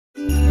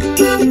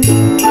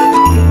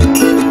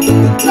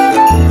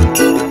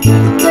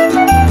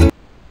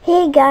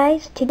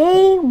guys,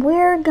 today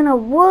we're gonna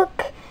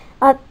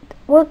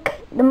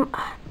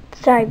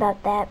sorry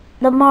about that,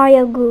 the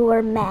Mario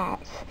Gluer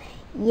mask.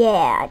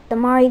 Yeah, the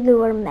Mario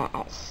Gluer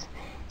mask.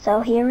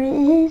 So here it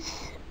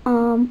is.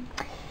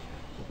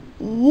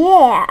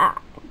 Yeah.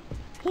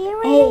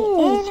 Here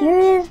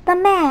is the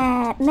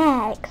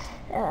mask.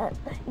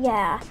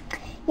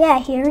 Yeah,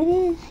 here it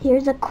is.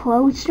 Here's a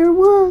closer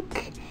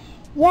look.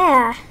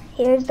 Yeah,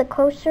 here's the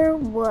closer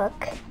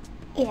look.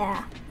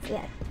 Yeah.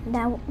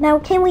 Now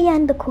can we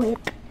end the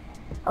clip?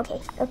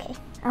 Okay.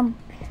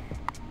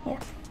 Yeah,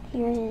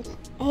 here it is.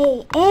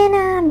 Hey,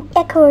 and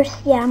of course,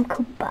 yeah, I'm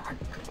Koopa.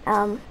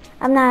 I'm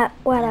not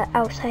one of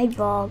outside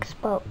vlogs,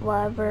 but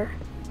whatever.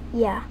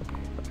 Yeah.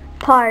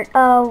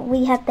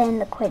 We have to end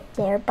the clip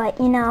there, but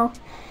you know,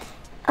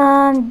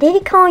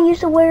 Diddy Kong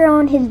used to wear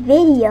on his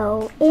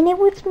video, and it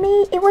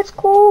was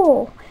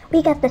cool.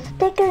 We got the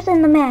stickers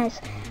and the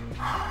mask.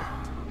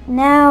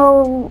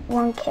 Now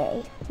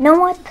 1K. You know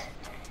what?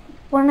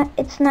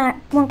 It's not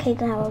 1K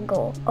is not our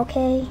goal,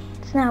 okay?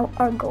 It's not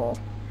our goal.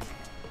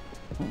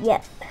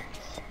 Yep.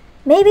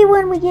 Maybe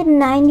when we get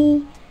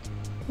 90,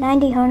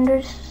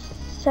 100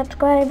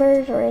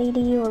 subscribers or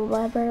 80 or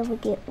whatever, we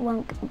get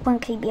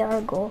 1K be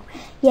our goal.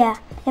 Yeah,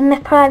 and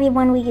probably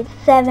when we get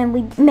 7,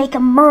 we make a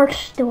merch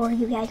store.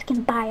 You guys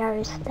can buy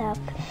our stuff.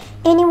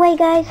 Anyway,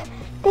 guys,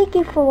 thank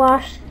you for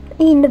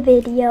watching the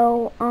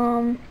video.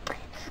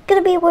 It's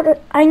gonna be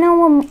I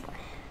know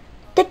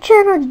the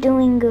channel's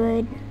doing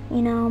good,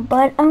 you know,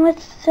 but I'm gonna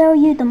show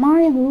you the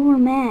Mario Gluer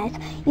mask.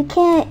 You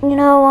can't, you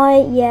know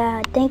what?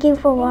 Yeah, thank you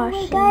for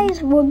watching. Anyway,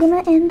 guys, we're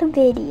gonna end the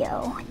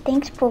video.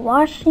 Thanks for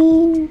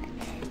watching.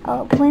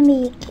 Oh,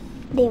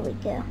 there we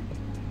go.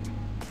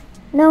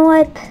 You know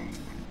what?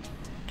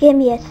 Give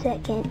me a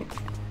second.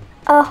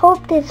 I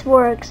hope this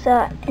works.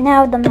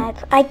 Now the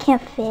mask, I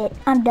can't fit.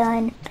 I'm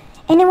done.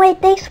 Anyway,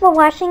 thanks for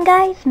watching,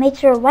 guys. Make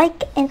sure to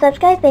like and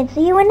subscribe, and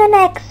see you in the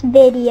next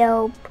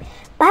video.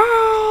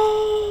 Bye!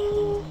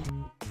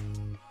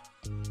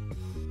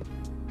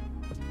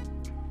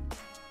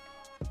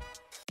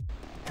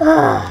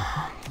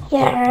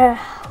 Yeah,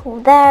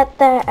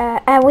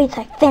 at least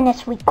I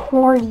finished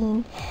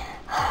recording.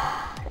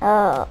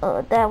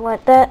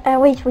 At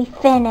least we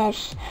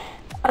finished.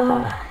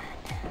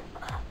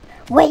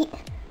 Wait,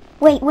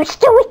 we're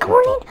still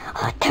recording?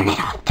 Oh, turn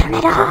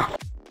it off.